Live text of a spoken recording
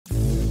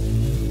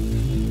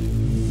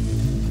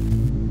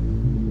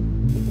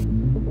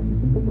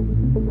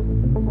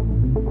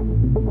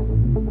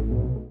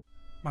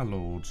My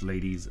lords,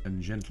 ladies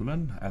and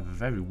gentlemen, a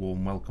very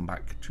warm welcome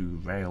back to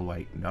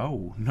Railway...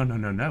 No,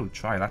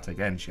 try that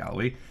again, shall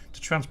we?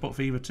 To Transport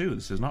Fever 2.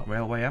 This is not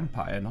Railway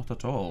Empire, not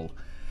at all.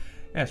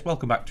 Yes,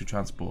 welcome back to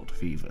Transport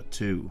Fever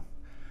 2.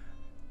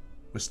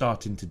 We're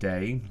starting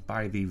today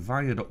by the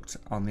viaduct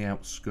on the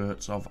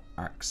outskirts of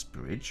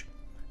Axbridge,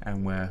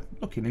 and we're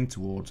looking in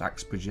towards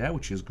Axbridge there,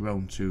 which has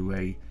grown to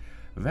a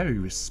very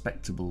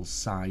respectable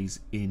size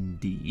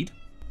indeed.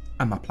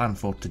 And my plan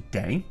for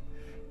today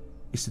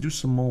is to do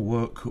some more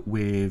work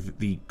with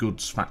the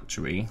goods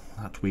factory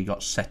that we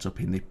got set up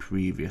in the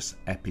previous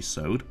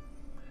episode.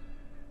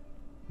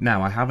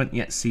 Now, I haven't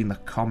yet seen the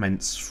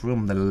comments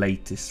from the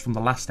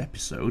last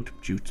episode,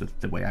 due to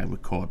the way I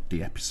record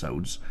the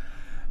episodes.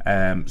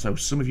 So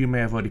some of you may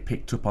have already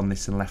picked up on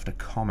this and left a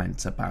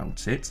comment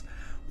about it,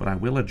 but I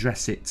will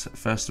address it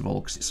first of all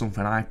because it's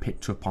something I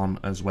picked up on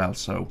as well.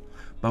 So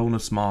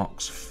bonus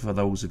marks for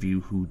those of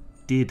you who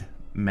did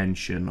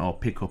mention or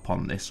pick up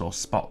on this or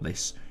spot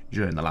this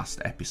during the last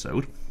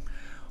episode.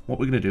 What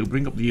we're going to do,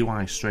 bring up the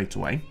UI straight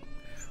away.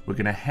 We're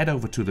going to head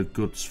over to the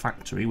goods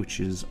factory, which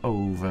is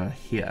over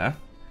here.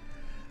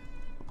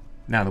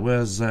 Now there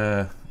was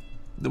trying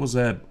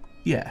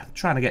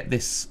to get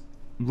this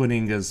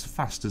running as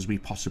fast as we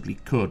possibly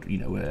could, you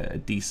know, a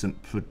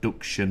decent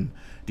production,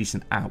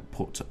 decent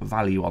output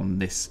value on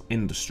this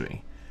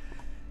industry.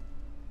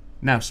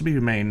 Now, some of you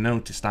may have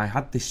noticed I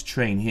had this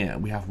train here,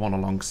 we have one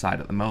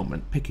alongside at the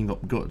moment, picking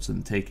up goods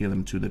and taking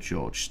them to the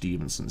George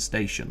Stephenson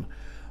station.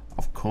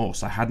 Of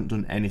course, I hadn't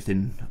done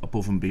anything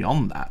above and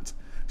beyond that,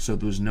 so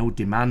there was no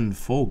demand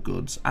for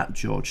goods at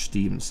George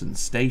Stephenson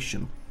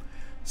station.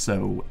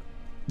 So,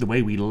 the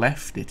way we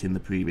left it in the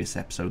previous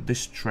episode,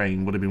 this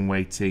train would have been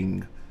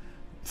waiting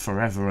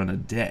forever and a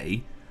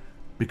day,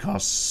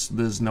 because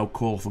there's no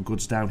call for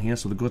goods down here,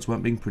 so the goods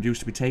weren't being produced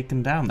to be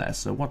taken down there.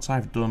 So what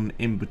I've done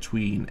in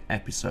between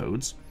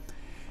episodes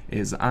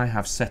is I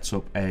have set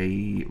up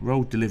a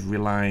road delivery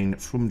line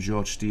from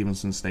George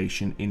Stephenson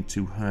station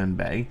into Herne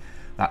Bay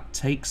that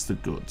takes the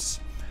goods.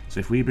 So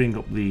if we bring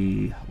up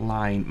the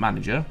line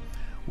manager,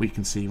 we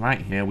can see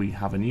right here we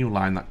have a new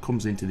line that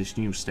comes into this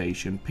new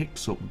station,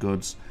 picks up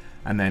goods,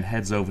 and then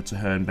heads over to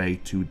Herne Bay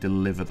to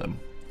deliver them.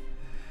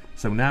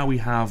 So now we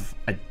have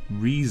a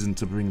reason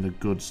to bring the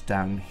goods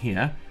down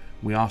here.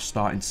 We are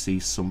starting to see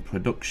some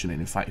production, and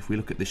in fact if we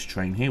look at this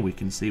train here, we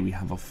can see we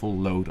have a full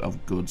load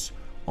of goods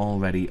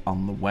already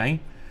on the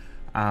way.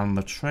 And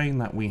the train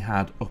that we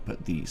had up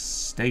at the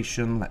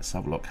station, let's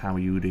have a look, how are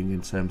you doing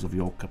in terms of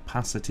your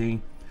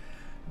capacity?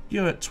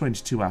 You're at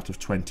 22 out of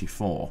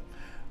 24.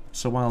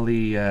 So while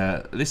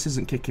this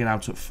isn't kicking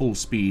out at full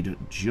speed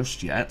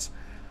just yet,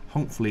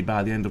 hopefully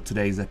by the end of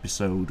today's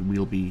episode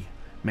we'll be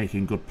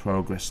making good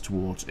progress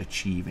towards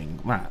achieving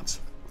that.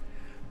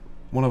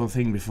 One other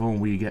thing before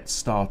we get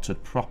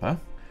started proper,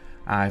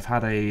 I've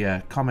had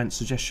a comment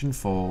suggestion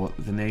for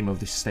the name of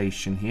this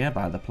station here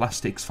by the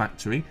Plastics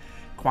Factory.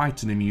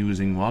 Quite an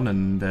amusing one,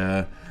 and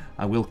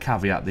I will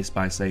caveat this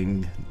by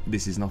saying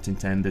this is not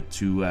intended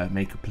to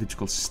make a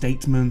political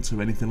statement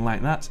or anything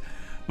like that,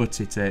 but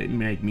it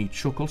made me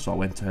chuckle, so I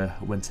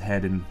went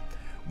ahead and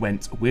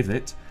went with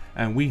it.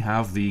 And we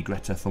have the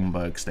Greta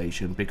Thunberg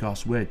station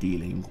because we're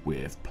dealing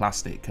with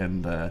plastic,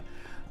 and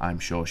I'm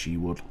sure she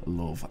would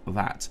love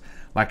that.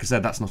 Like I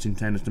said, that's not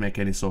intended to make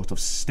any sort of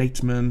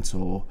statement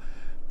or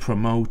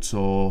promote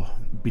or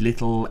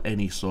belittle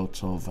any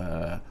sort of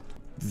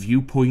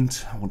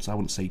viewpoint. I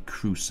wouldn't say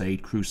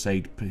crusade.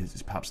 Crusade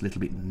is perhaps a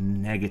little bit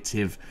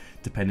negative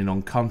depending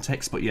on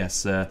context, but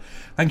yes,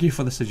 thank you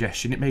for the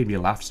suggestion. It made me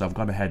laugh, so I've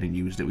gone ahead and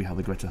used it. We have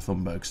the Greta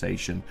Thunberg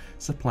station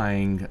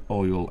supplying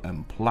oil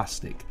and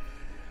plastic.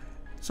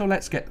 So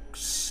let's get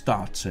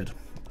started.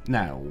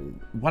 Now,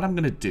 what I'm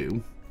going to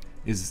do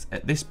is,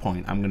 at this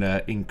point, I'm going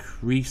to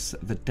increase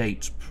the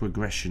date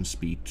progression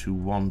speed to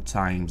 1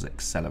 times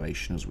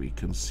acceleration, as we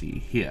can see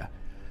here.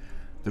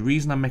 The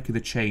reason I'm making the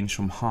change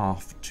from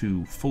half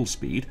to full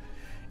speed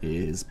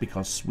is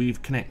because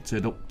we've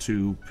connected up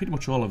to pretty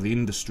much all of the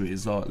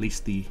industries, or at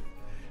least the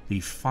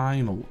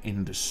final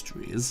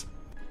industries,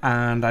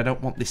 and I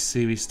don't want this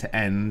series to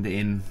end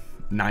in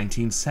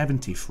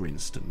 1970, for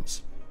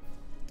instance.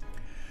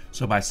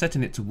 So by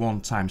setting it to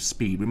 1 times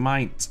speed, we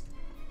might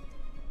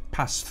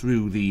pass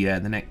through the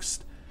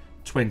next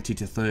 20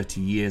 to 30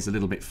 years a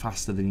little bit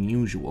faster than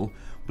usual,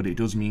 but it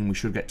does mean we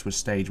should get to a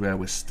stage where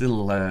we're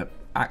still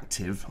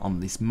active on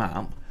this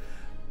map,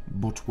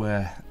 but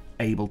we're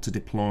able to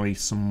deploy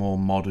some more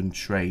modern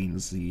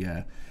trains,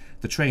 the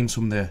trains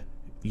from the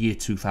year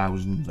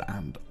 2000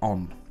 and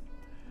on.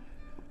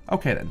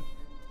 Okay then,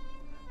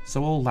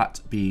 so all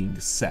that being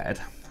said,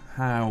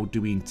 how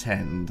do we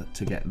intend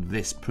to get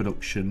this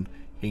production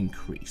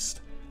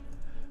increased?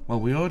 Well,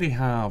 we already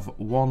have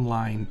one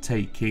line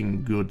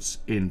taking goods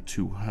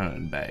into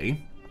Herne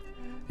Bay,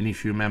 and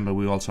if you remember,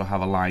 we also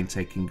have a line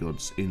taking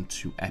goods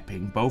into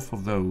Epping. Both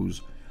of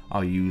those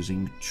are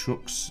using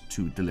trucks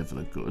to deliver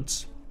the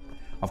goods.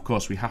 Of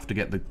course, we have to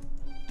get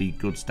the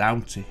goods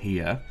down to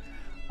here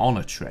on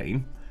a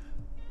train,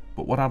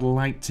 but what I'd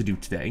like to do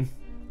today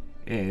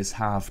is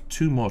have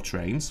 2 more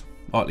trains,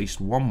 or at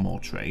least one more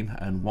train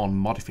and one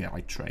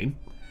modified train,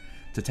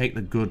 to take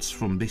the goods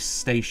from this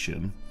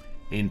station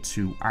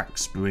into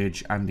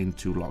Axbridge and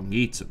into Long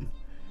Eaton.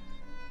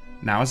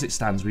 Now, as it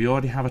stands, we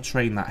already have a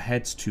train that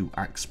heads to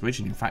Axbridge,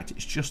 and in fact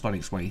it's just on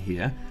its way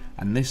here,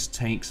 and this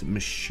takes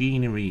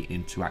machinery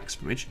into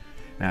Axbridge.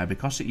 Now,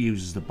 because it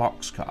uses the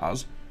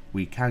boxcars,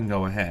 we can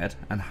go ahead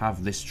and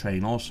have this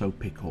train also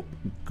pick up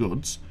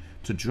goods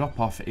to drop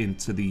off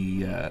into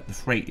the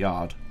freight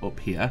yard up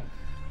here,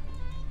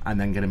 and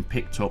then get them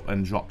picked up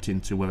and dropped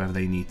into wherever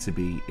they need to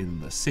be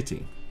in the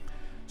city.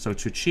 So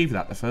to achieve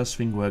that, the first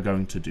thing we're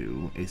going to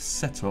do is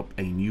set up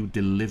a new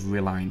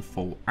delivery line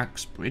for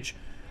Axbridge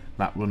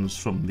that runs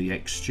from the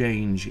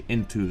exchange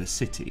into the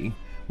city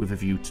with a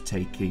view to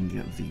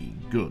taking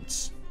the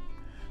goods.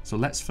 So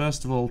let's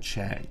first of all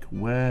check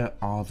where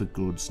are the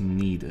goods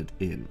needed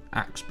in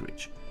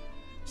Axbridge.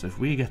 So if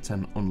we get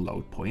an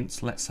unload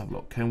point, let's have a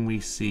look. Can we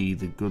see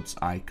the goods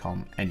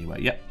icon anywhere?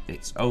 Yep,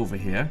 it's over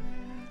here.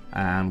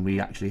 And we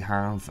actually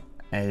have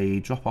a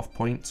drop-off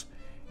point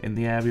in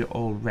the area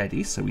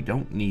already, so we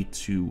don't need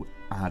to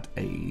add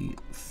a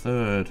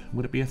third.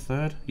 Would it be a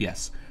third?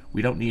 Yes.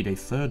 We don't need a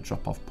third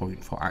drop-off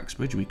point for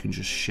Axbridge. We can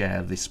just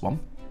share this one.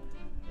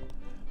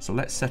 So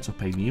let's set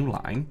up a new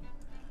line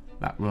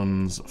that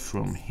runs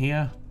from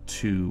here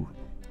to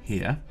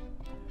here.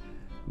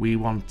 We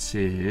want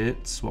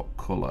it, what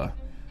colour?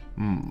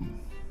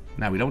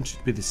 Now, we don't want it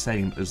to be the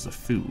same as the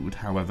food.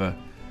 However,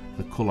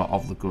 the colour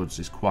of the goods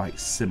is quite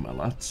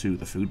similar to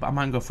the food, but I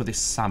might go for this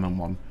salmon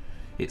one.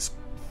 It's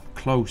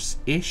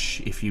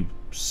close-ish if you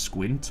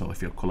squint, or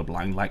if you're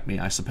colourblind like me,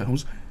 I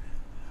suppose,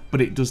 but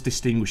it does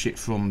distinguish it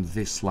from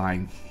this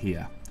line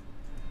here.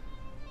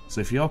 So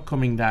if you're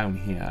coming down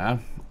here,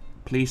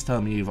 please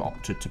tell me you've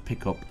opted to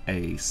pick up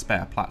a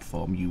spare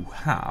platform. You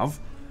have,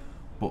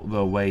 but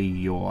the way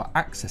you're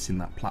accessing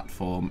that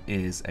platform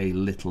is a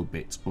little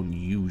bit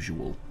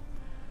unusual.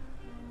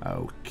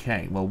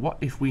 Okay, well, what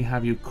if we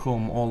have you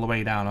come all the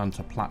way down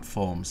onto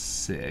platform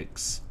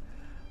 6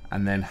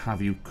 and then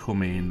have you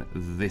come in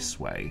this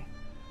way?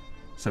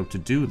 So to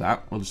do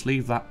that, we'll just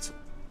leave that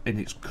in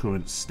its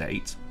current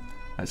state.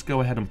 Let's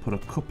go ahead and put a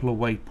couple of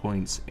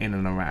waypoints in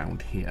and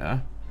around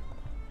here,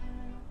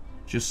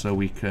 just so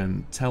we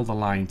can tell the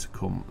line to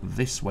come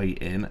this way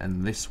in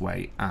and this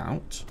way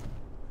out.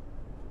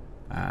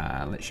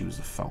 Let's use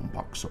the phone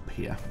box up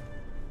here.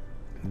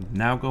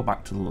 Now go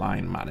back to the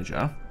line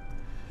manager.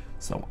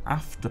 So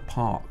after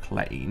Park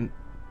Lane,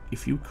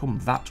 if you come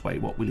that way,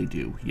 what will you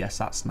do? Yes,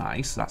 that's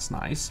nice, that's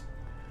nice.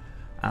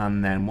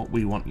 And then what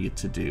we want you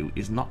to do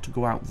is not to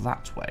go out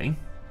that way.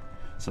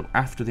 So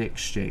after the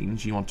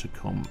exchange, you want to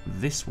come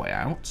this way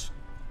out.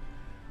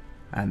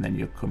 And then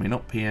you're coming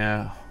up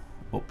here,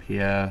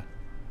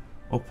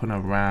 up and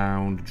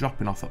around,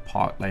 dropping off at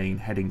Park Lane,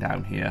 heading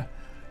down here.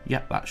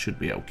 Yep, that should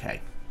be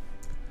okay.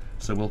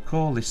 So we'll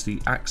call this the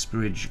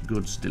Axbridge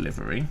Goods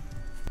Delivery,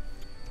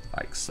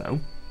 like so.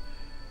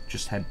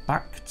 Just head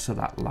back to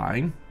that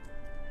line,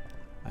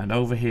 and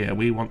over here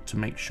we want to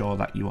make sure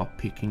that you are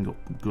picking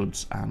up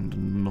goods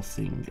and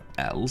nothing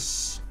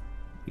else.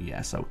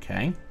 Yes,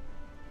 okay.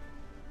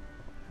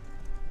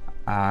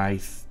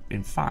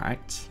 In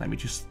fact, let me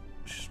just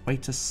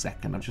wait a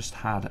second. I've just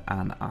had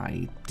an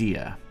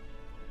idea.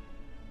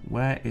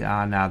 Where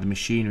are now the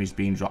machinery is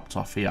being dropped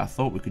off here? I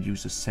thought we could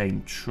use the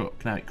same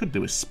truck. Now it could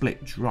do a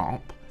split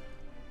drop,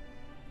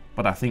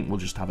 but I think we'll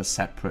just have a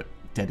separate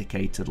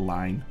dedicated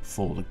line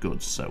for the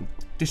goods, so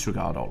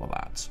disregard all of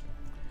that.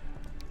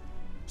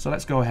 So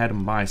let's go ahead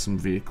and buy some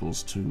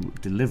vehicles to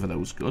deliver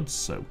those goods.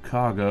 So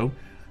cargo,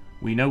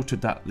 we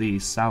noted that the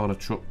Sauer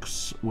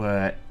trucks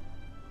were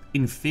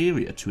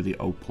inferior to the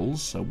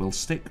Opals, so we'll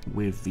stick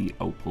with the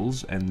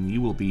Opals, and you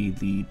will be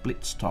the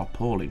Blitz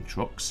tarpaulin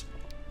trucks.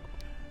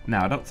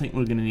 Now I don't think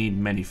we're going to need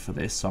many for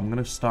this, so I'm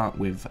going to start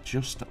with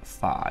just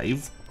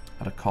 5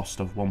 at a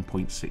cost of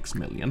 1.6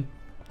 million.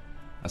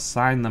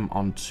 Assign them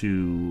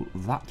onto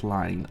that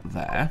line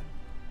there,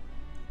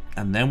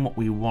 and then what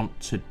we want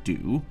to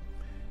do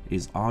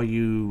is,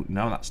 no,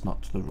 that's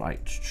not the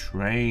right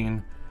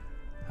train.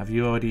 Have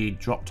you already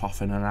dropped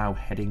off and are now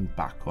heading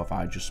back, or have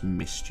I just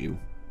missed you?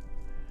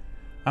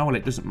 Oh well,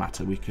 it doesn't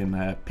matter, we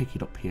can pick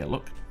it up here,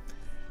 look.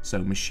 So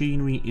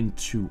machinery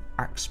into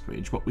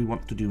Axbridge. What we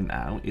want to do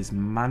now is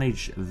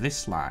manage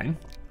this line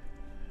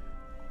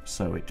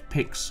so it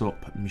picks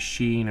up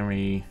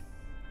machinery.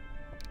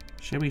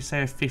 Shall we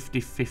say a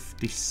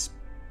 50-50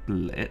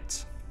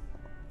 split?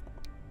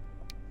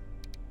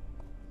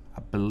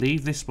 I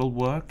believe this will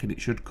work, and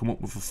it should come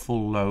up with a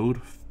full load,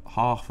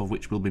 half of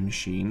which will be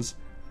machines,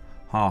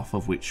 half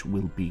of which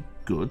will be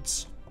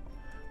goods.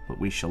 But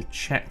we shall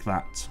check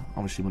that,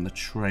 obviously, when the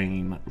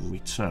train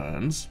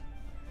returns.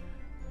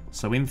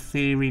 So in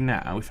theory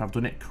now, if I've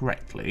done it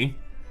correctly,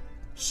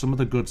 some of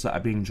the goods that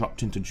are being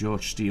dropped into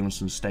George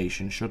Stephenson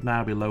Station should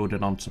now be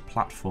loaded onto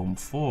platform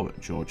 4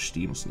 at George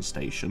Stephenson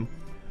Station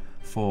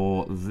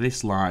for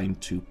this line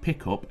to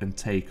pick up and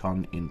take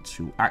on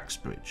into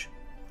Axbridge.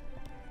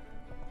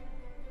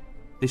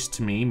 This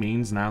to me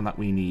means now that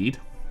we need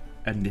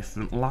a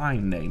different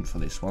line name for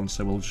this one,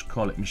 so we'll just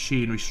call it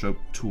machinery stroke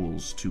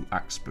tools to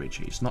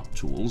Axbridge. It's not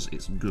tools,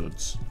 it's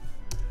goods.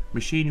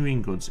 Machinery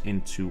and goods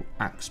into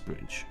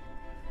Axbridge.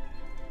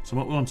 So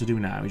what we want to do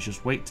now is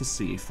just wait to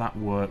see if that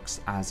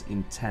works as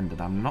intended.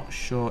 I'm not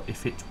sure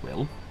if it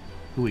will.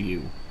 Who are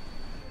you?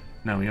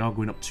 No, we are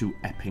going up to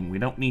Epping. We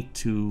don't need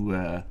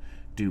to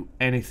do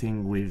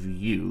anything with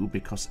you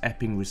because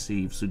Epping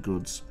receives the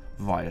goods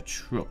via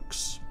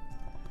trucks.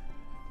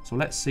 So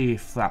let's see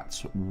if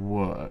that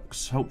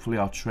works. Hopefully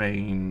our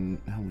train...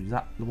 Oh, is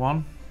that the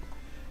one?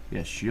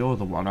 Yes, you're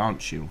the one,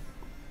 aren't you?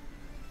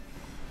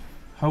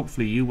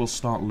 Hopefully you will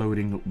start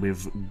loading up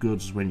with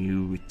goods when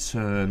you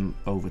return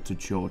over to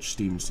George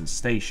Stephenson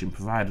Station,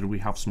 provided we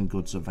have some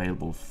goods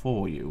available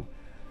for you.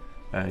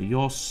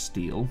 Your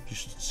steel,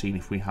 just seeing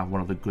if we have one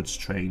of the goods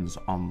trains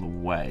on the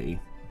way.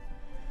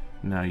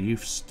 No,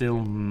 you've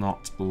still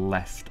not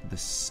left the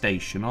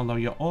station, although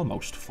you're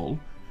almost full.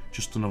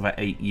 Just another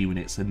 8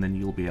 units and then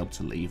you'll be able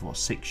to leave, or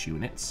 6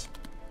 units.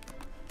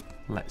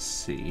 Let's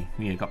see.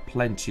 Yeah, you've got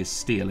plenty of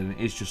steel and it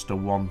is just a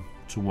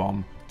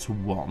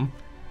 1-to-1-to-1.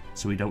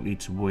 So we don't need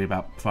to worry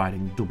about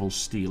providing double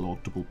steel or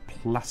double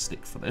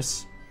plastic for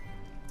this.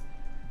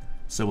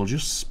 So we'll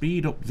just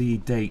speed up the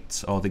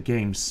date or the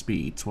game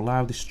speed to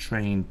allow this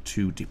train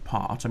to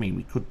depart. I mean,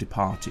 we could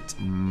depart it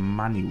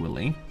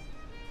manually.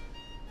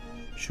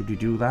 Should we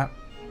do that?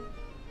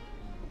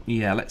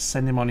 Yeah, let's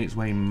send him on its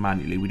way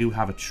manually. We do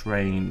have a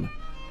train,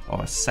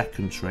 or a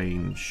second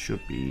train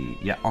should be,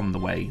 yeah, on the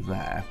way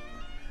there.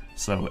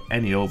 So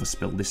any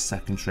overspill, this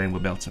second train will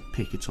be able to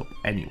pick it up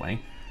anyway.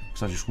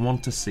 So I just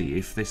want to see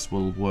if this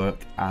will work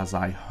as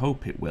I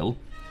hope it will.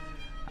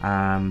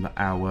 And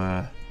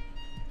our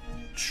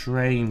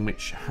train,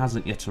 which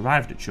hasn't yet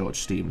arrived at George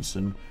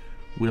Stephenson,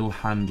 will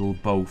handle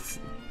both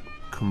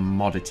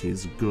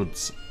commodities,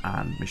 goods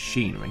and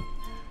machinery.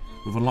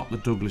 We've unlocked the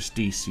Douglas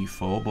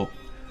DC-4, but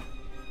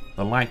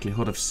the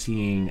likelihood of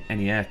seeing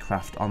any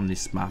aircraft on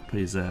this map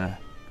is a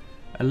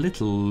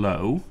little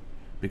low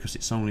because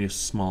it's only a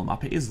small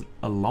map. It is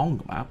a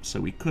long map,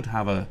 so we could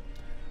have a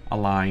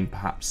line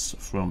perhaps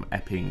from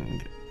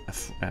Epping,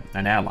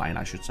 an airline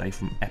I should say,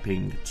 from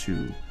Epping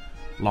to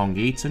Long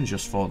Eaton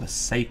just for the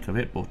sake of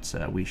it, but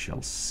we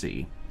shall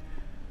see.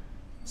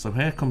 So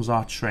here comes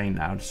our train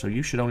now, so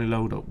you should only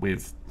load up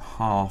with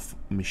half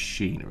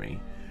machinery,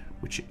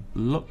 which it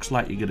looks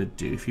like you're going to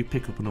do. If you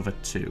pick up another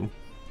 2,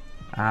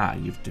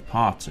 you've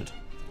departed.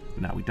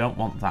 Now we don't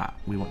want that,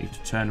 we want you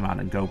to turn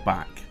around and go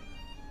back.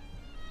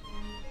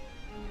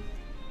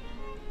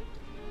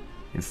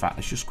 In fact,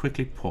 let's just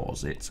quickly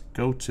pause it,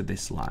 go to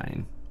this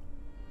line,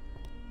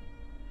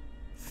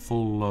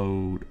 full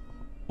load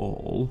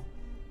all.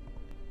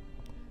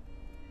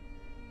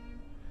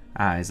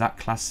 Is that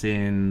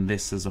classing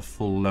this as a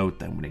full load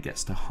then when it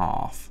gets to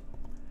half?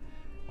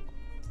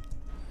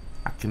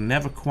 I can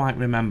never quite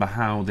remember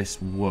how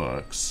this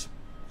works,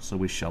 so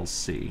we shall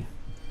see.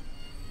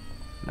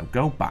 Now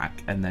go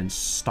back and then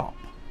stop.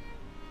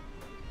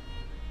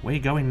 Where are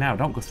you going now?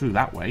 Don't go through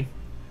that way.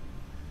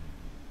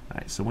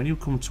 Right, so when you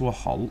come to a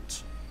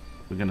halt,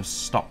 we're going to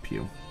stop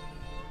you.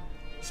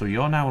 So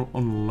you're now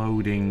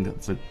unloading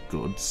the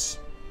goods.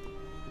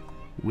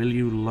 Will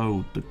you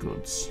load the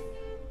goods?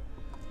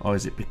 Or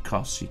is it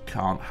because you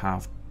can't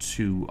have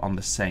 2 on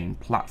the same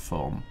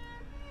platform?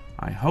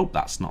 I hope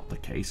that's not the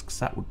case, because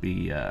that would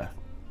be a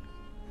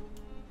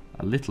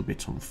little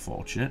bit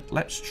unfortunate.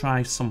 Let's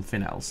try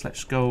something else.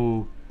 Let's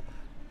go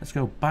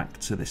back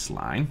to this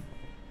line.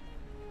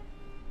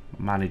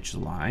 Manage the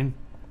line.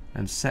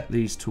 And set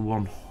these to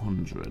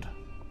 100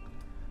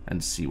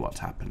 and see what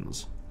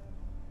happens.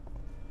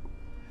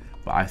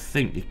 But I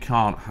think you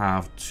can't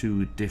have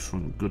 2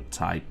 different good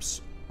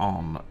types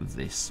on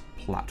this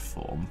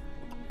platform.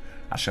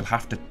 I shall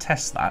have to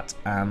test that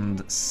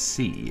and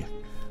see.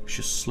 We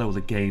should slow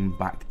the game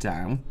back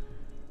down.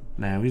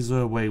 Now, is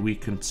there a way we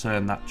can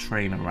turn that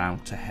train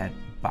around to head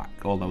back?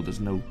 Although there's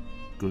no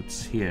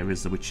goods here,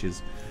 is there? Which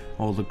is,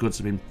 all the goods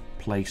have been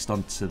placed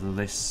onto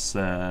this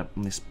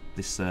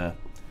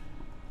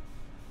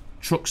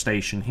truck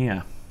station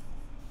here.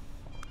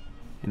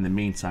 In the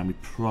meantime, we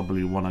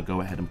probably want to go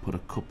ahead and put a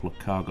couple of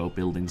cargo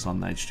buildings on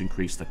there just to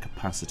increase the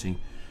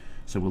capacity.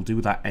 So we'll do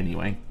that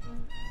anyway.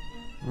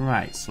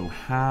 Right, so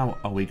how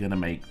are we going to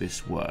make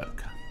this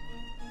work?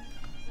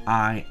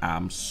 I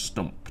am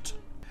stumped.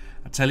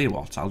 I tell you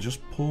what, I'll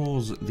just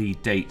pause the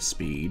date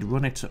speed,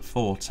 run it at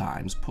 4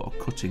 times, put a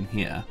cut in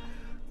here,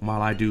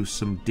 while I do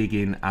some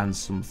digging and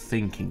some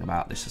thinking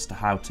about this as to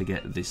how to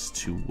get this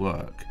to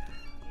work.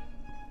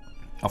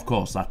 Of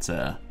course, that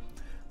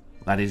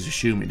is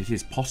assuming it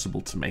is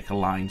possible to make a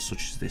line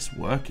such as this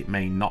work. It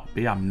may not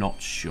be, I'm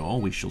not sure.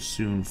 We shall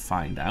soon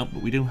find out.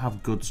 But we do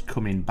have goods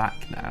coming back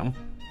now.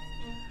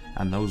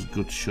 And those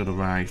goods should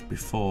arrive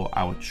before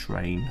our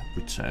train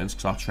returns,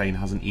 because our train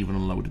hasn't even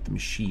unloaded the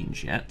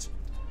machines yet.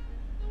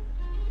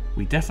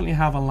 We definitely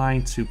have a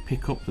line to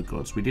pick up the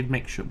goods. We did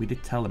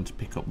tell them to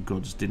pick up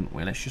goods, didn't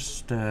we? Let's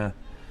just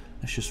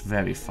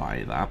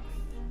verify that.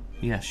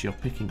 Yes, you're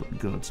picking up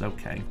goods,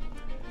 okay.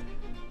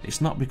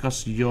 It's not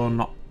because you're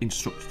not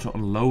instructed to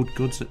unload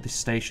goods at this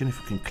station. If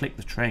you can click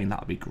the train, that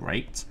would be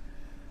great.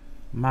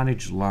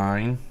 Manage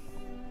line.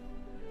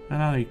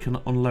 Oh, you can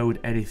unload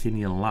anything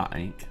you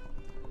like.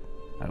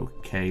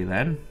 Okay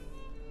then.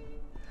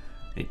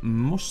 It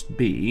must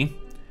be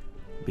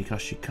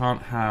because you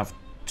can't have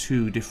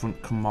two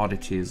different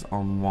commodities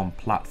on one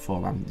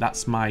platform. And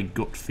that's my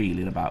gut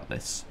feeling about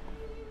this.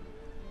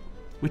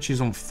 Which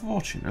is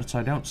unfortunate.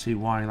 I don't see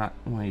why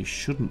you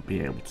shouldn't be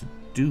able to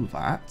do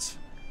that.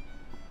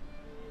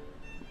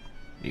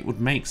 It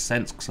would make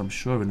sense because I'm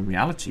sure in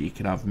reality you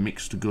can have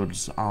mixed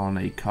goods on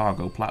a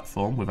cargo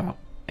platform without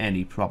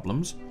any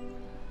problems.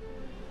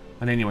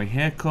 And anyway,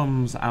 here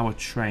comes our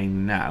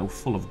train now,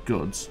 full of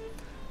goods.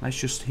 Let's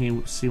just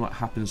see what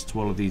happens to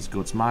all of these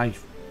goods. I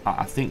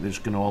think they're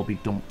just going to all be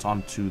dumped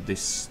onto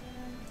this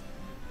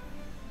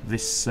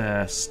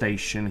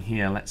station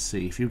here. Let's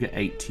see, if you get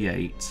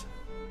 88...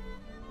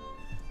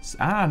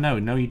 Ah, no,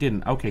 you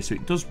didn't. Okay, so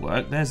it does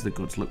work. There's the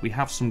goods. Look, we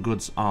have some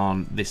goods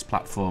on this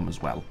platform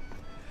as well.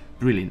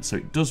 Brilliant, so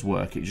it does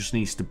work. It just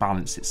needs to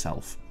balance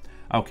itself.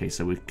 Okay,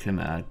 so we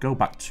can go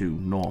back to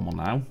normal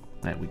now.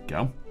 There we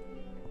go.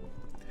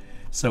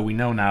 So we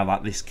know now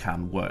that this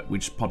can work. We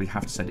just probably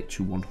have to set it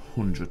to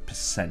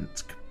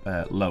 100%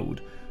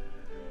 load.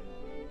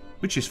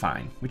 Which is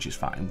fine, We'll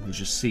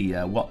just see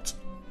what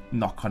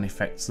knock-on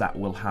effects that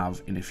will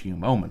have in a few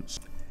moments.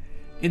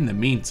 In the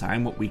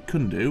meantime, what we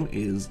can do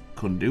is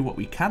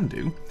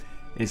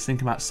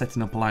think about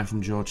setting up a line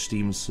from George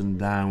Stephenson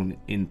down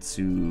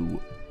into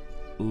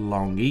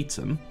Long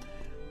Eaton.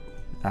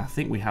 I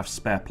think we have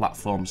spare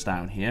platforms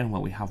down here.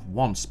 Well, we have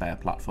one spare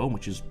platform,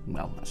 which is,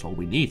 well, that's all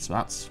we need, so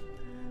that's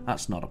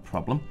not a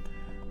problem.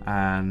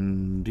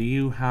 And do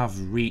you have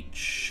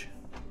reach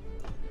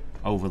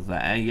over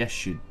there?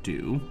 Yes, you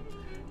do.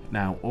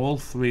 Now, all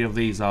three of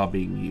these are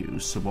being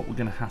used, so what we're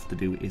going to have to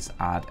do is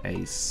add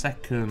a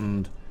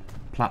second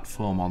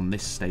platform on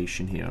this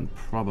station here, and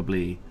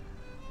probably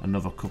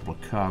another couple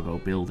of cargo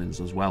buildings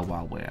as well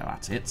while we're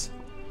at it,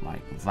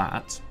 like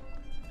that.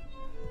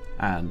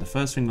 And the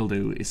first thing we'll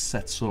do is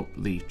set up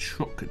the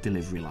truck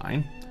delivery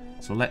line.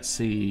 So let's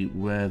see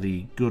where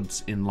the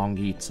goods in Long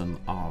Eaton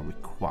are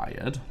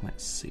required.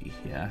 Let's see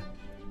here.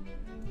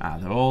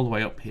 They're all the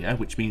way up here,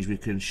 which means we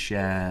can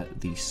share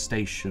the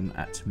station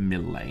at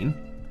Mill Lane.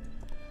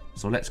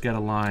 So let's get a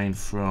line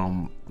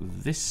from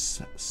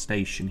this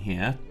station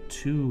here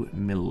to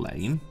Mill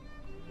Lane.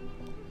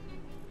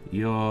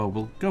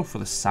 We'll go for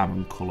the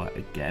salmon colour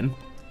again.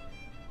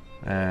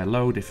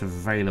 Load if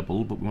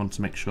available, but we want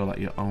to make sure that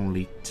you're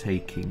only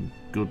taking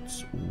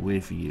goods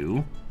with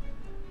you.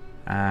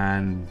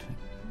 And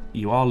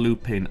you are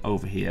looping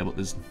over here, but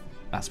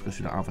that's because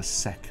we don't have a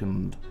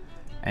second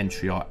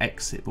entry or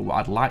exit. But what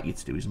I'd like you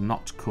to do is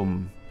not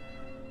come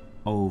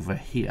over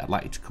here. I'd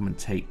like you to come and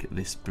take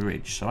this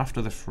bridge. So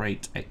after the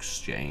freight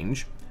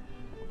exchange,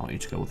 I want you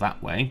to go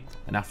that way,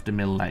 and after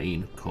Mill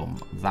Lane,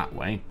 come that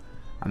way.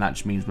 And that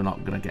just means we're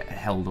not going to get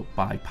held up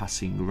by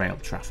passing rail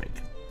traffic.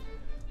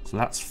 So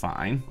that's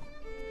fine.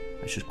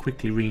 Let's just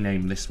quickly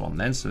rename this one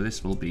then. So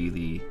this will be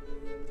the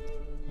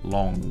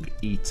Long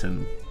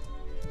Eaton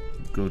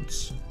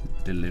goods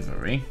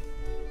delivery.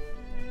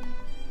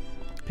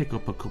 Pick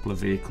up a couple of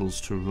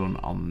vehicles to run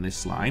on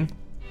this line.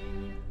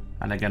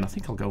 And again, I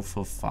think I'll go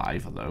for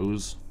 5 of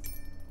those.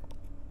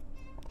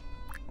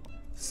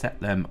 Set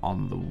them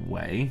on the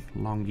way.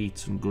 Long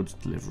Eaton goods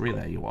delivery,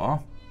 there you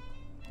are.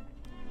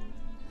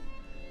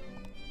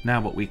 Now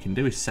what we can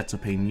do is set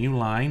up a new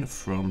line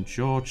from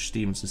George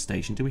Stephenson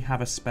Station. Do we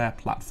have a spare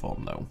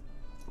platform though?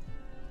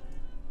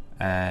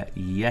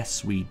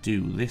 Yes we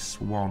do.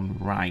 This one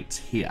right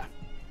here.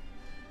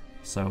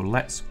 So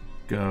let's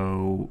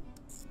go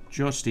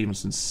George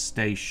Stephenson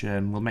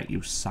Station. We'll make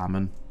you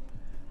salmon.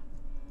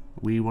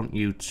 We want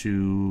you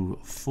to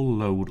full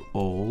load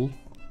all.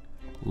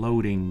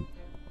 Loading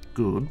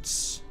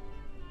goods.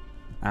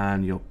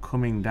 And you're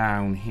coming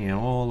down here,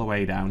 all the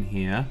way down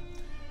here.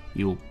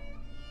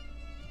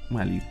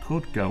 Well, you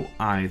could go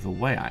either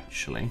way,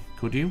 actually.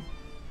 Could you?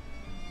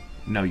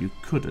 No, you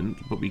couldn't,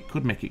 but we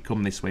could make it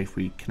come this way if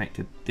we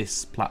connected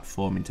this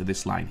platform into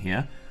this line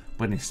here.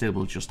 But instead,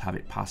 we'll just have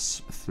it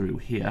pass through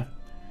here.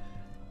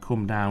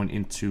 Come down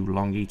into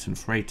Long Eaton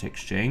Freight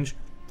Exchange.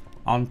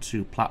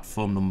 Onto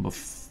platform number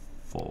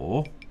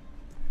 4.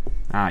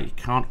 You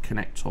can't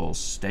connect all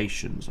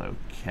stations.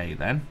 Okay,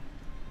 then.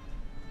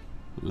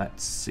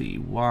 Let's see.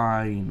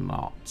 Why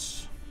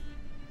not?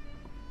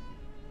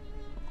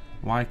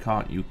 Why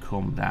can't you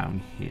come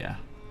down here?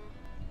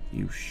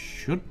 You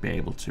should be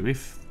able to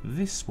if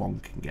this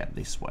one can get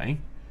this way.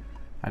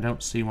 I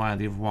don't see why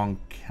the other one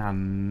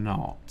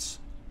cannot.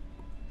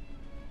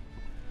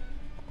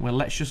 Well,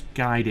 let's just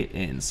guide it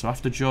in. So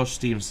after George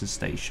Stephenson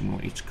Station, we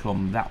want you to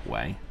come that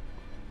way.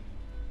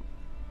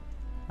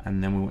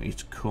 And then we want you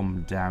to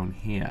come down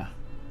here.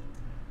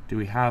 Do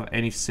we have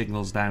any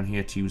signals down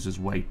here to use as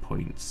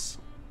waypoints?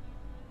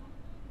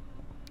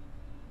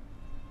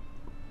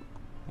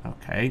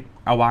 Okay.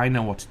 Oh, I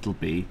know what it'll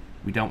be.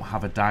 We don't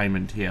have a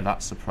diamond here.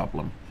 That's the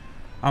problem.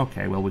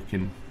 Okay, well, we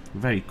can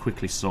very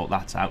quickly sort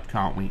that out,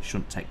 can't we? It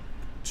shouldn't take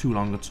too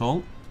long at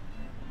all.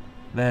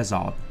 There's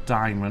our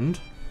diamond.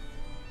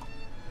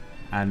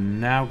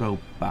 And now go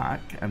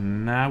back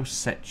and now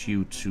set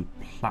you to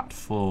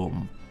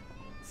platform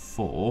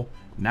 4.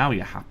 Now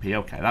you're happy.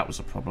 Okay, that was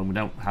a problem. We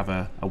don't have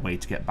a way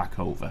to get back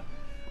over.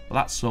 But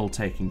that's all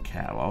taken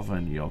care of,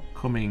 and you're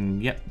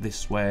coming, yep,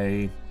 this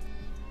way.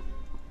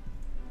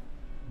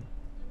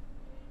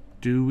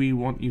 Do we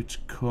want you to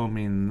come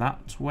in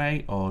that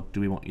way, or do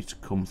we want you to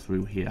come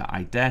through here?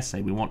 I dare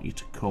say we want you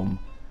to come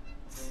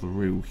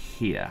through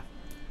here.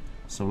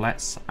 So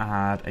let's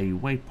add a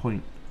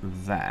waypoint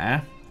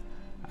there,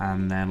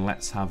 and then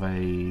let's have a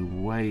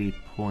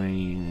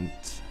waypoint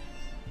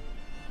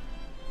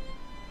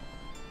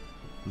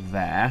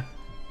there,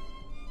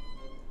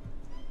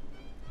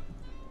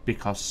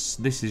 because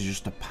this is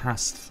just a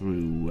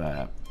pass-through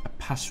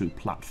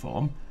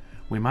platform.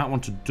 We might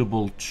want to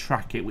double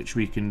track it, which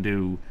we can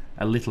do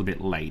a little bit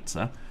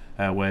later,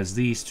 whereas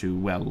these two,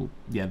 well,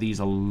 yeah,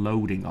 these are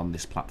loading on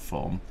this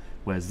platform,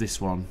 whereas this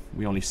one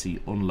we only see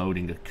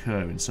unloading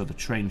occurring, so the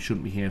train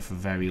shouldn't be here for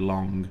very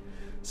long,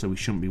 so we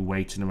shouldn't be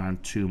waiting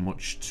around too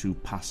much to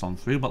pass on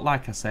through. But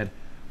like I said,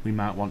 we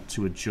might want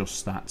to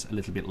adjust that a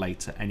little bit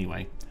later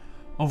anyway.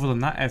 Other than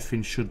that,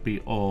 everything should be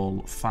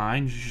all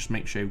fine. Just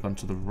make sure you've gone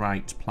to the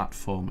right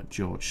platform at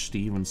George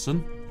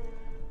Stephenson.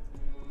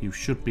 You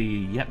should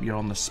be, yep, you're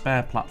on the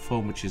spare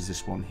platform, which is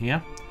this one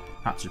here.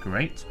 That's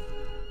great.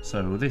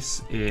 So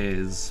this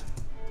is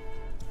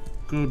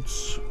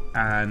goods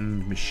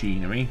and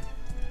machinery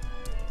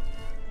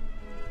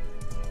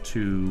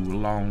to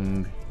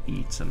Long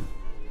Eaton.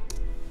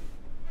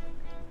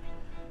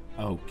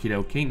 Okie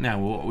dokie. Now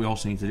what we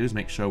also need to do is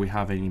make sure we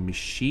have a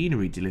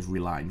machinery delivery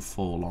line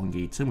for Long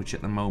Eaton, which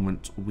at the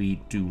moment we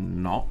do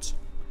not.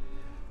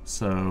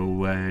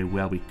 So,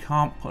 well, we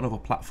can't put another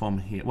platform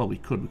here. Well, we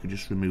could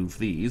just remove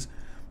these,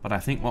 but I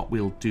think what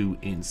we'll do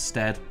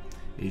instead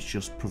is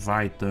just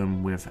provide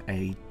them with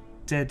a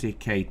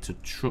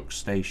dedicated truck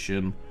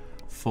station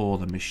for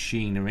the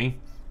machinery,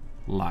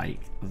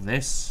 like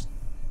this.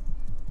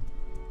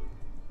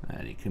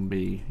 And it can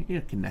be,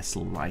 you can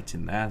nestle right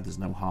in there. There's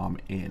no harm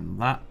in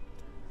that.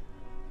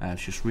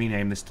 Let's just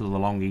rename this to the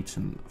Long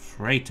Eaton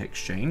Freight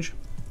Exchange,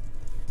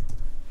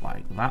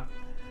 like that.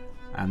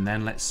 And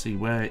then let's see,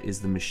 where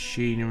is the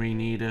machinery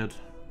needed?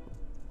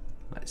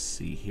 Let's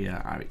see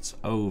here. Oh, it's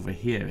over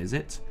here, is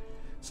it?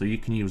 So you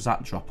can use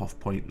that drop-off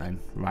point then,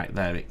 right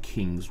there at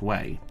King's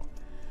Way.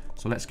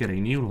 So let's get a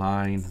new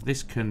line.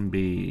 This can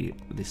be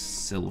this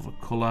silver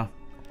colour.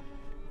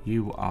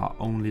 You are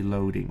only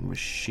loading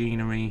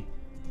machinery.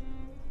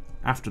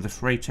 After the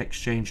freight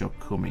exchange, you're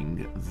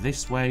coming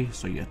this way.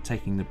 So you're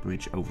taking the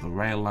bridge over the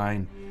rail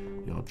line.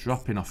 You're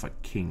dropping off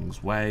at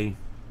King's Way.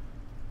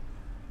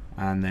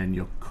 And then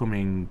you're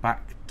coming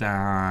back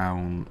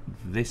down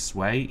this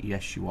way.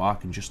 Yes, you are. I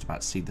can just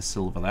about see the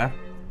silver there.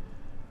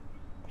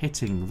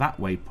 Hitting that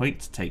waypoint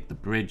to take the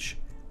bridge.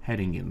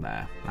 Heading in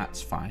there.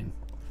 That's fine.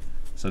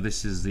 So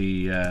this is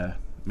the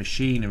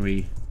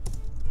machinery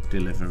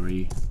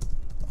delivery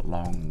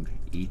Long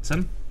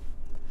Eaton.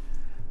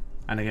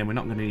 And again, we're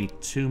not going to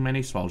need too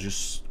many, so I'll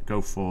just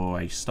go for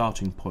a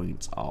starting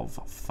point of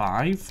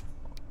 5.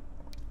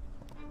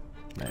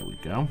 There we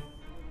go.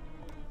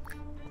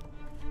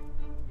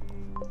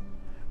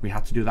 We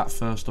had to do that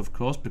first, of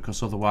course,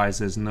 because otherwise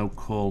there's no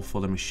call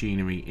for the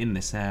machinery in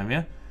this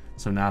area.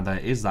 So now there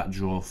is that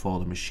draw for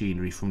the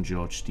machinery from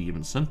George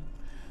Stephenson.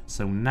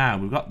 So now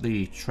we've got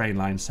the train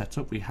line set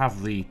up. We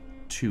have the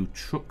 2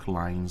 truck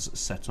lines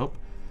set up.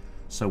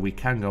 So we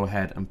can go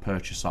ahead and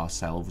purchase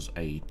ourselves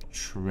a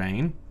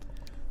train.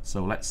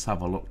 So let's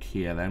have a look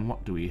here then.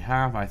 What do we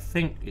have? I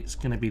think it's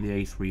going to be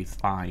the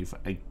A35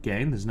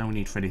 again. There's no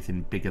need for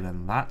anything bigger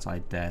than that, I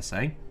dare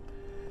say.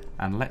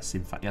 And let's,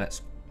 in fact, yeah, let's...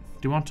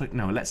 Do you want to...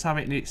 No, let's have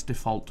it in its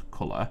default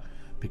colour,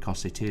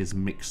 because it is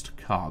mixed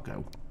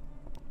cargo.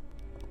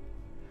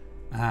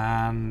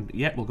 And,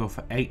 yeah, we'll go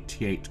for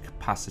 88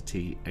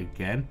 capacity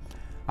again.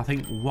 I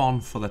think 1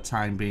 for the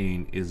time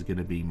being is going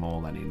to be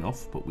more than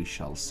enough, but we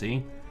shall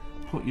see.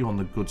 Put you on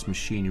the goods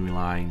machinery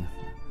line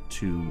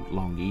to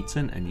Long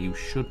Eaton, and you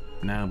should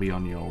now be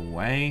on your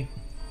way.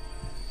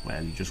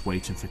 Well, you're just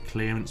waiting for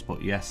clearance,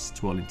 but yes,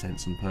 to all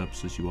intents and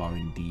purposes, you are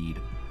indeed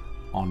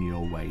on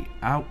your way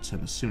out.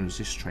 And as soon as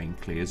this train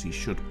clears, you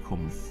should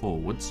come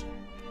forwards.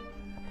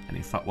 And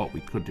in fact, what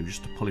we could do,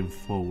 just to pull him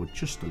forward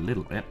just a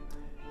little bit,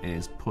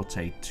 is put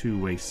a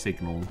 2-way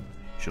signal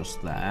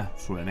just there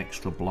for an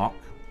extra block.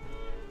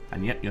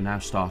 And yep, you're now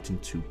starting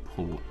to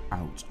pull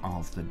out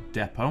of the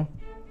depot.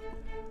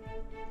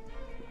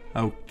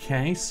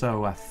 Okay,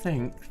 so I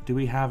think, do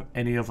we have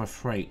any other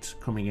freight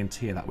coming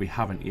into here that we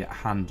haven't yet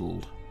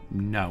handled?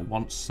 No.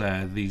 Once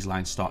these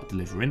lines start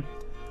delivering,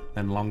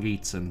 then Long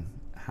Eaton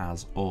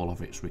has all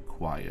of its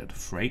required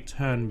freight.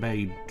 Herne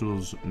Bay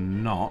does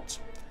not.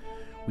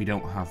 We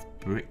don't have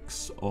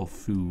bricks or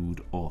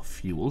food or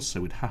fuel,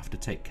 so we'd have to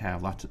take care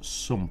of that at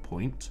some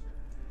point.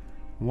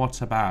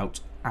 What about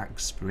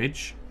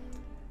Axbridge?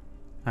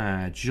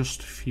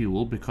 Just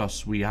fuel,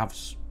 because we have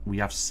we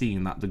have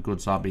seen that the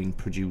goods are being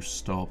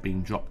produced or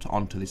being dropped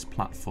onto this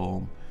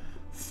platform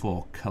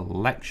for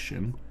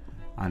collection,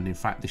 and in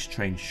fact this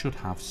train should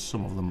have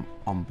some of them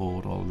on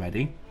board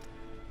already.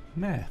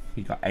 There,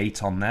 you got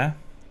 8 on there.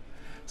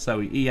 So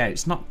yeah,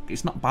 it's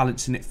not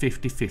balancing it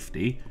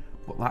 50-50,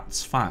 but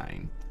that's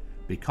fine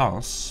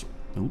because,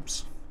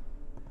 oops,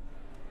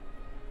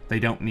 they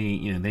don't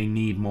need, you know, they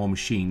need more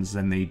machines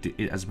than they do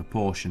as a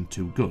proportion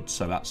to goods,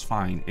 so that's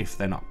fine if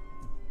they're not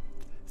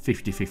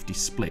 50-50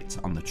 split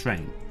on the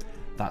train.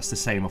 That's the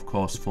same, of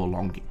course, for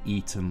Long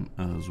Eaton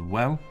as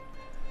well,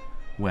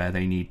 where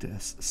they need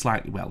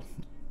slightly, well,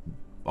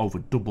 over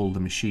double the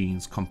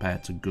machines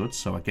compared to goods.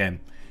 So again,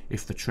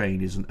 if the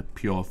train isn't a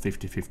pure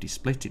 50-50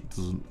 split, it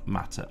doesn't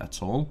matter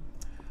at all.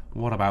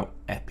 What about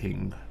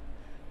Epping?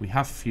 We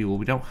have fuel,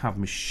 we don't have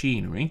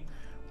machinery.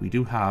 We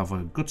do have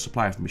a good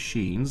supply of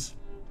machines.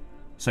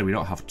 So we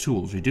don't have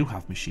tools, we do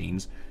have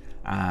machines,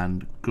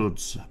 and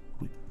goods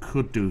we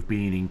could do with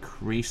being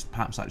increased.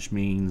 Perhaps that just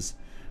means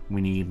we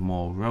need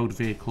more road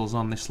vehicles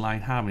on this line.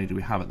 How many do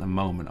we have at the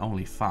moment?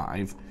 Only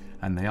 5,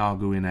 and they are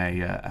going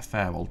a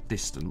fair old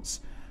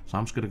distance. So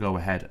I'm just going to go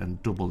ahead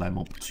and double them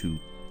up to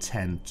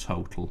 10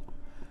 total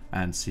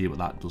and see what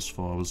that does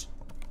for us.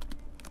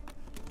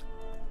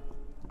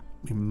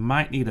 We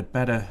might need a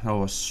better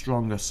or a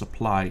stronger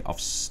supply of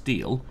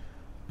steel,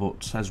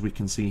 but as we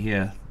can see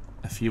here,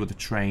 a few of the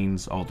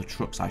trains, or the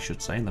trucks I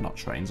should say, they're not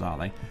trains, are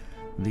they?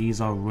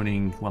 These are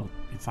running, well,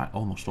 in fact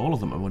almost all of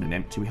them are running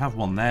empty. We have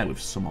one there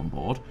with some on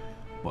board,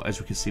 but as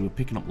we can see we're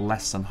picking up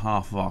less than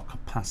half of our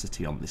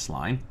capacity on this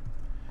line.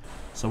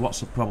 So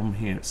what's the problem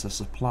here? It's a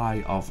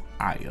supply of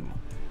iron.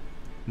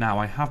 Now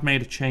I have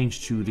made a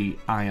change to the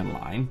iron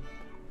line.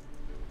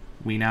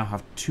 We now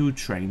have 2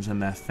 trains,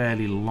 and they're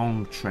fairly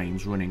long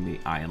trains running the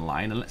iron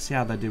line, and let's see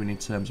how they're doing in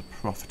terms of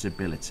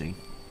profitability.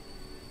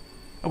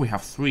 Oh, we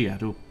have 3, I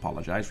do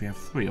apologise, we have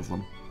 3 of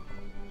them.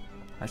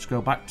 Let's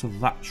go back to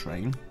that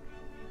train.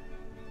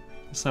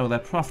 So they're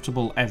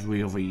profitable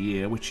every other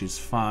year, which is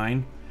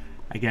fine.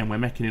 Again, we're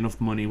making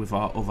enough money with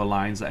our other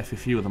lines that if a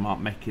few of them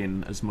aren't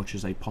making as much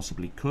as they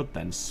possibly could,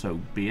 then so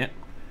be it.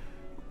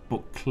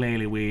 But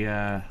clearly we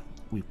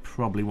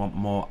probably want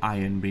more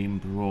iron being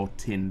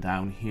brought in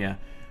down here.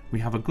 We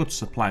have a good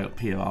supply up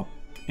here. Our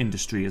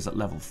industry is at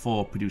level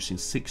 4, producing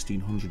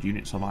 1,600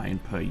 units of iron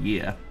per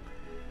year.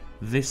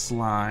 This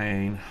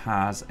line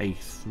has a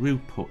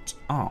throughput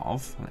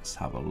of, let's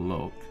have a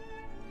look,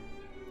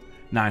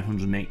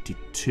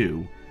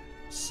 982.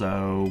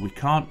 So we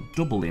can't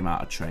double the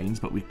amount of trains,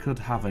 but we could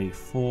have a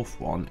 4th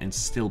one and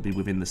still be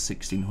within the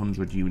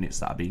 1,600 units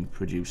that are being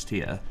produced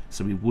here.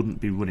 So we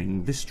wouldn't be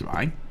running this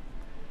dry.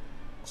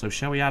 So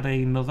shall we add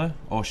another,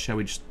 or shall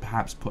we just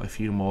perhaps put a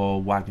few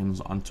more wagons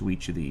onto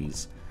each of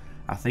these?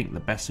 I think the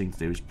best thing to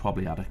do is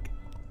probably add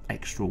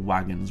extra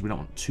wagons. We don't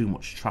want too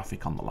much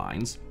traffic on the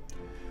lines.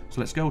 So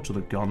let's go to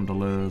the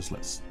gondolas,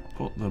 let's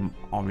put them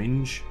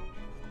orange.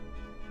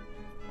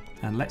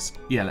 And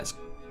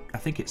I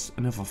think it's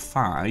another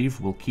 5,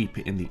 we'll keep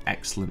it in the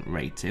excellent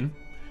rating.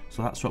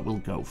 So that's what we'll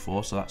go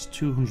for, so that's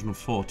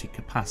 240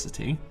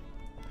 capacity.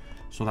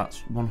 So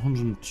that's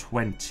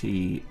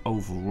 120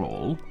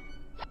 overall.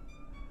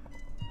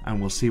 And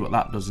we'll see what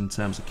that does in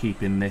terms of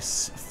keeping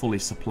this fully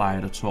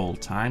supplied at all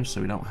times,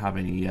 so we don't have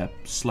any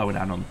slowing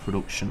down on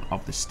production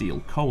of the steel.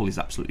 Coal is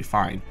absolutely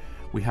fine.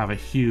 We have a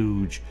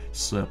huge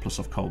surplus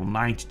of coal,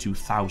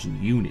 92,000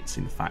 units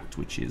in fact,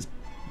 which is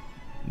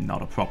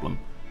not a problem.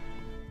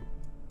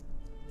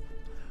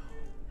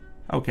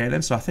 Okay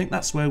then, so I think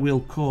that's where we'll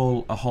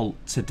call a halt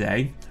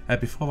today.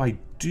 Before I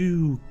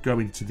do go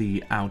into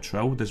the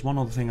outro, there's one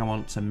other thing I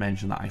want to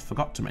mention that I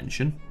forgot to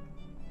mention.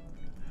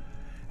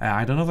 I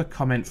had another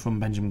comment from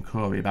Benjamin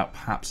Corey about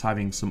perhaps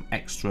having some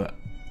extra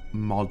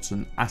mods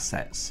and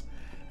assets,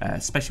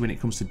 especially when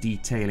it comes to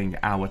detailing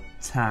our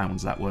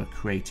towns that we're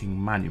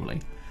creating manually.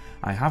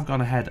 I have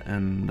gone ahead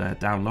and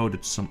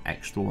downloaded some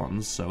extra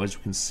ones, so as you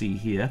can see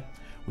here,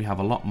 we have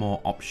a lot more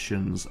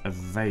options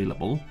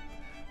available.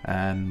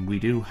 We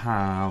do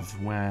have,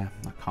 where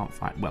I can't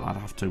find, well, I'd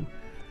have to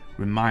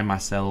remind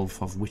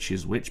myself of which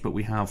is which, but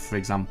we have, for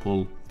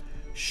example,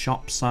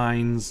 shop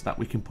signs that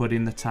we can put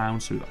in the town.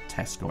 So we've got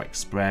Tesco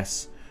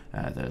Express,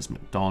 there's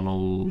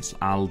McDonald's,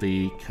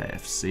 Aldi,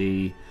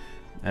 KFC,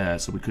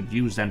 so we could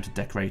use them to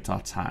decorate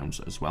our towns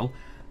as well.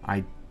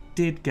 I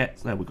did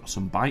get, we've got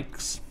some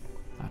bikes,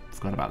 I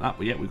forgot about that,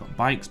 but yeah, we've got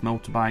bikes,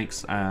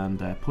 motorbikes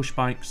and push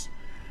bikes.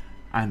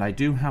 And I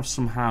do have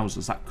some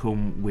houses that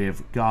come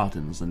with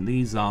gardens, and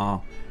these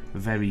are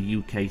very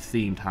UK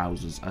themed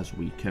houses, as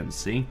we can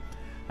see.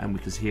 And we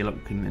can see here, look,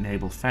 we can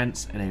enable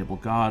fence, enable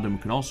garden,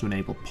 we can also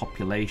enable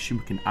population,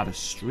 we can add a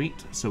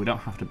street, so we don't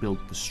have to build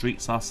the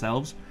streets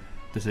ourselves.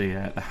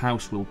 The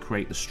house will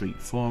create the street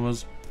for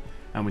us,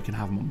 and we can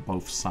have them on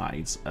both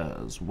sides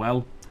as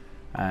well.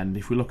 And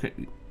if we look at,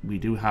 we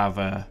do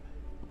have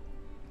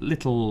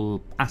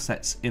little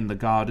assets in the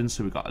garden,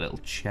 so we've got a little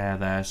chair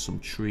there, some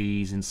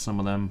trees in some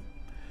of them.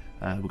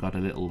 We've got a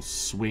little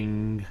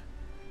swing,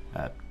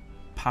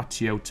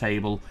 patio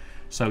table.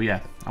 So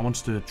yeah, I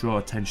wanted to draw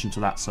attention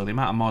to that. So the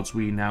amount of mods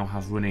we now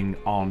have running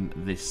on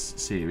this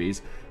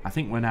series, I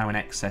think we're now in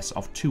excess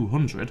of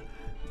 200,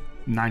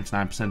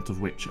 99%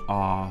 of which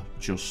are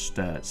just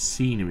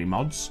scenery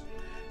mods.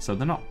 So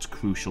they're not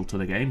crucial to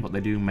the game, but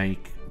they do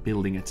make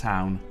building a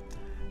town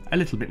a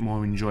little bit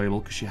more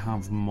enjoyable because you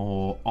have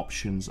more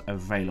options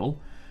available.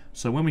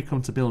 So when we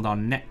come to build our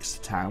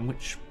next town,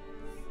 which,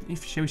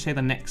 shall we say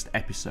the next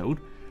episode,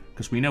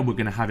 because we know we're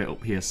going to have it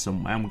up here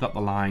somewhere, and we've got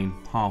the line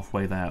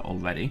halfway there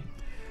already.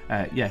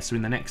 Yeah, so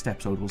in the next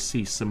episode we'll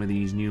see some of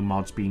these new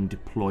mods being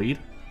deployed.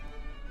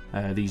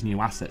 These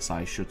new assets,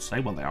 I should say.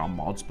 Well, they are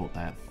mods, but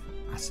they're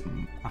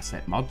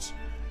asset mods.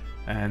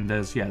 And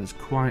there's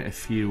quite a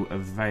few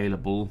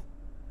available.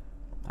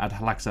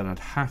 Like I said, I'd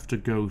have to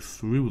go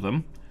through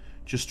them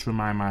just to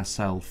remind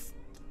myself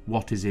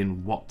what is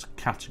in what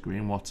category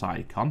and what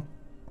icon.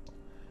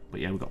 But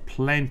yeah, we've got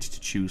plenty to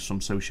choose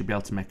from, so we should be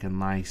able to make a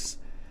nice,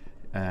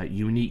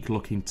 unique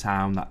looking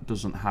town that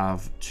doesn't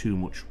have too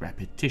much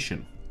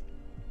repetition.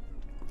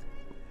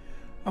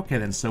 Okay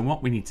then, so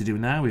what we need to do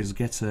now is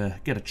get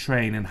a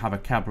train and have a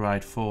cab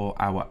ride for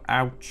our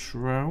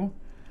outro.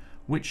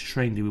 Which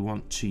train do we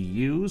want to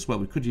use? Well,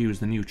 we could use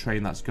the new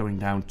train that's going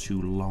down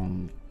to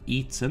Long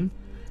Eaton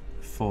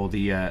for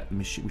the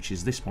mission, which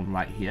is this one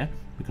right here,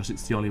 because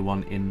it's the only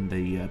one in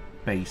the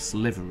base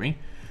livery.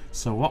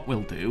 So what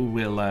we'll do,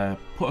 we'll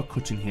put a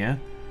cut in here,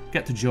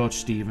 get to George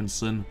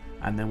Stephenson,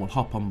 and then we'll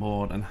hop on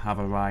board and have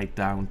a ride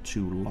down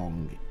to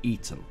Long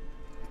Eaton.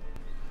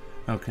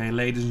 Okay,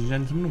 ladies and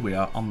gentlemen, we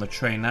are on the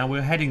train now.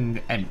 We're heading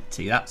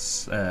empty.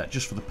 That's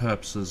just for the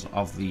purposes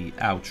of the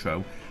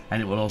outro,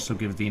 and it will also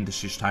give the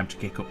industries time to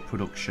kick up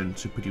production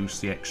to produce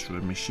the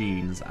extra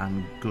machines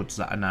and goods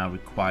that are now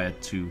required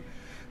to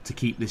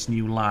keep this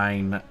new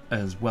line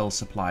as well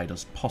supplied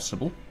as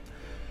possible.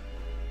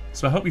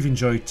 So I hope you've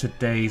enjoyed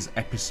today's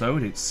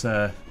episode. It's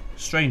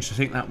strange to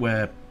think that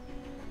we're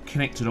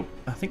connected up.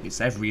 I think it's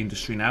every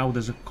industry now.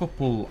 There's a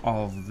couple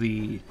of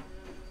the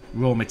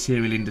raw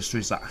material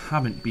industries that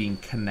haven't been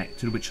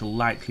connected, which will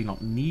likely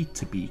not need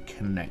to be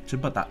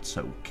connected, but that's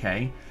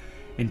okay.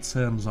 In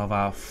terms of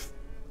our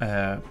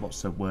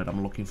what's the word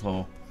I'm looking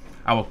for,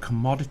 our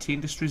commodity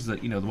industries,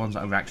 that, you know, the ones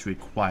that are actually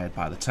required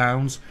by the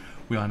towns,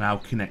 we are now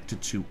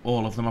connected to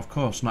all of them. Of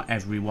course, not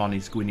everyone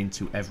is going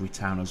into every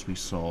town, as we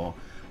saw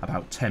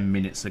about 10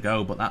 minutes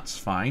ago, but that's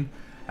fine.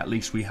 At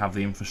least we have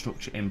the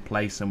infrastructure in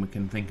place, and we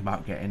can think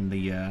about getting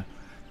the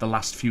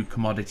last few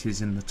commodities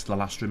to the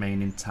last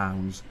remaining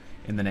towns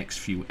in the next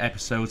few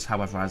episodes.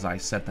 However, as I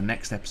said, the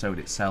next episode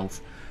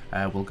itself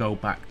will go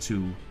back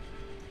to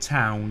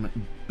town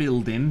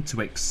building to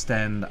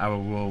extend our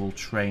rural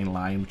train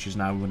line, which is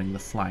now running the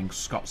Flying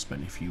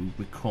Scotsman. If you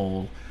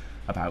recall,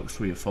 about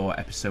 3 or 4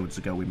 episodes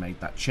ago we made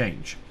that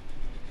change.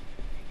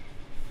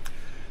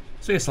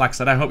 So yes, like I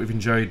said, I hope you've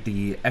enjoyed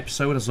the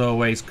episode. As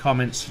always,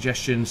 comments,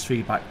 suggestions,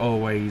 feedback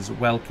always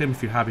welcome.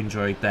 If you have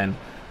enjoyed, then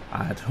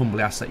I'd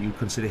humbly ask that you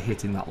consider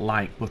hitting that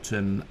like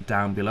button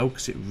down below,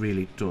 because it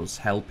really does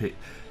help. It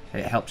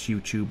helps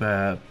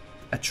YouTube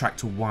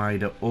attract a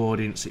wider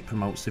audience. It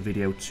promotes the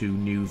video to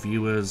new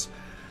viewers,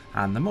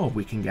 and the more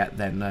we can get,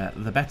 then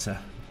the better.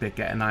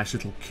 Get a nice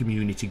little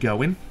community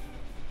going.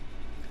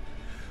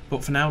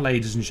 But for now,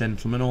 ladies and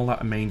gentlemen, all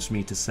that remains for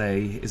me to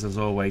say is, as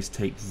always,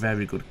 take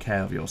very good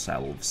care of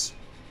yourselves.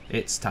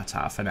 It's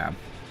ta-ta for now.